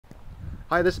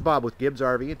Hi, this is Bob with Gibbs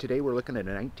RV, and today we're looking at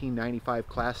a 1995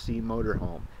 Class C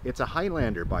motorhome. It's a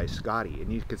Highlander by Scotty,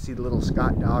 and you can see the little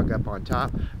Scott dog up on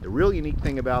top. The real unique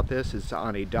thing about this is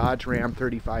on a Dodge Ram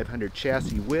 3500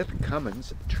 chassis with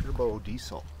Cummins Turbo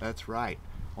Diesel. That's right,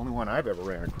 only one I've ever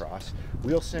ran across.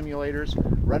 Wheel simulators,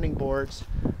 running boards.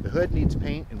 The hood needs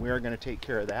paint, and we are going to take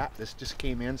care of that. This just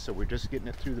came in, so we're just getting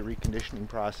it through the reconditioning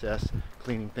process,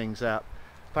 cleaning things up.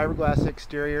 Fiberglass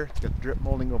exterior, it's got the drip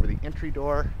molding over the entry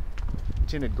door.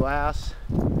 Tinted glass,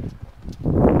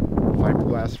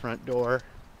 fiberglass front door.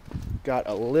 Got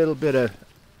a little bit of,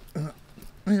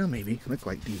 well, maybe look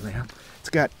like delam. It's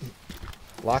got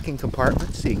locking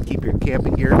compartments so you can keep your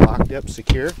camping gear locked up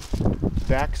secure.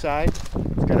 Backside,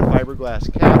 it's got a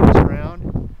fiberglass cab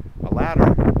around, a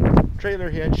ladder,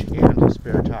 trailer hitch, and a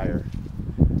spare tire.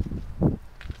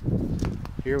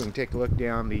 Here we can take a look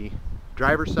down the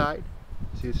driver's side.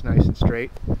 See, it's nice and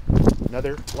straight.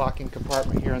 Another locking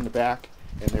compartment here in the back,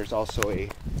 and there's also a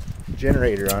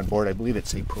generator on board. I believe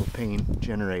it's a propane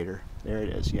generator. There it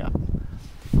is, yeah.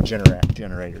 Generac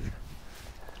generator.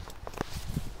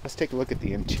 Let's take a look at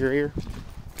the interior.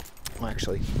 Well,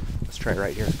 actually, let's try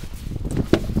right here.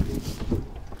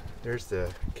 There's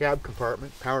the cab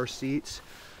compartment, power seats,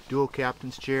 dual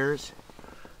captain's chairs.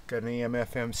 Got an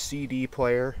AM/FM CD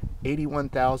player,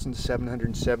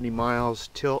 81,770 miles,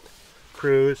 tilt,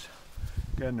 cruise.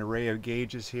 Got an array of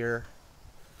gauges here,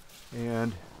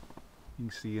 and you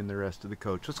can see in the rest of the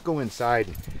coach. Let's go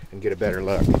inside and get a better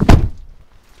look.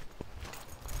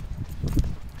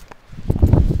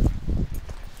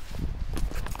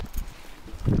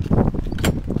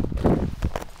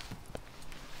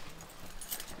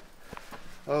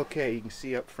 Okay, you can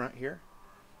see up front here,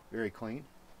 very clean.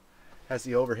 Has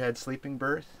the overhead sleeping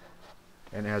berth,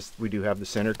 and as we do have the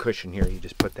center cushion here, you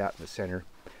just put that in the center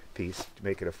piece to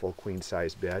make it a full queen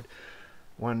size bed.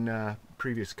 One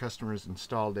previous customer has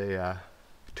installed a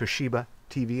Toshiba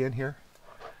TV in here.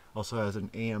 Also has an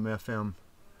AM/FM,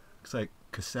 looks like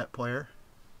cassette player.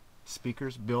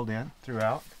 Speakers built in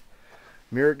throughout.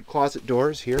 Mirrored closet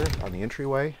doors here on the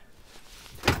entryway,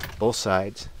 both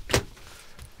sides.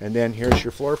 And then here's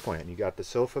your floor plan. You got the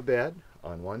sofa bed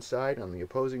on one side, on the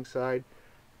opposing side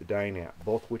the dinette,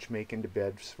 both which make into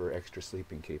beds for extra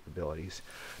sleeping capabilities.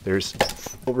 There's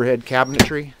overhead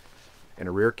cabinetry and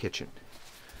a rear kitchen.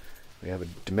 We have a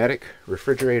Cosmetic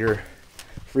refrigerator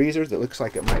freezer that looks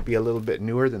like it might be a little bit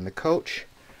newer than the coach.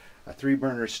 A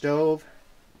 3-burner stove.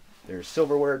 There's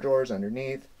silverware drawers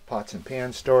underneath, pots and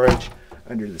pan storage,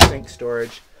 under the sink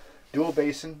storage, dual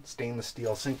basin, stainless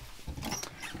steel sink.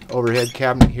 Overhead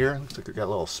cabinet here. Looks like we've got a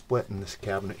little split in this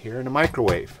cabinet here, and a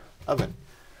microwave oven.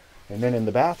 And then in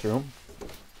the bathroom,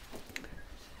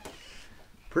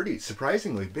 pretty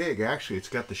surprisingly big actually. It's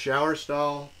got the shower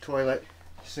stall, toilet,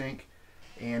 sink,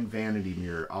 and vanity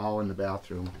mirror all in the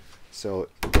bathroom. So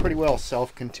pretty well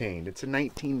self-contained. It's a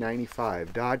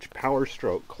 1995 Dodge Power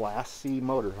Stroke Class C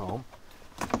motorhome.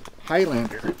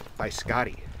 Highlander by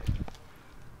Scotty.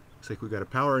 Looks like we've got a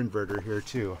power inverter here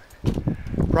too.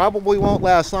 Probably won't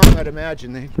last long, I'd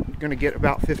imagine. They're going to get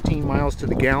about 15 miles to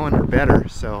the gallon or better,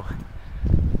 so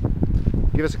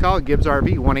give us a call at Gibbs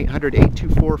RV,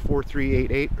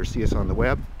 1-800-824-4388, or see us on the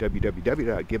web,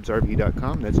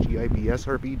 www.gibbsrv.com. That's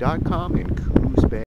GIBSRV.com in Coos Bay.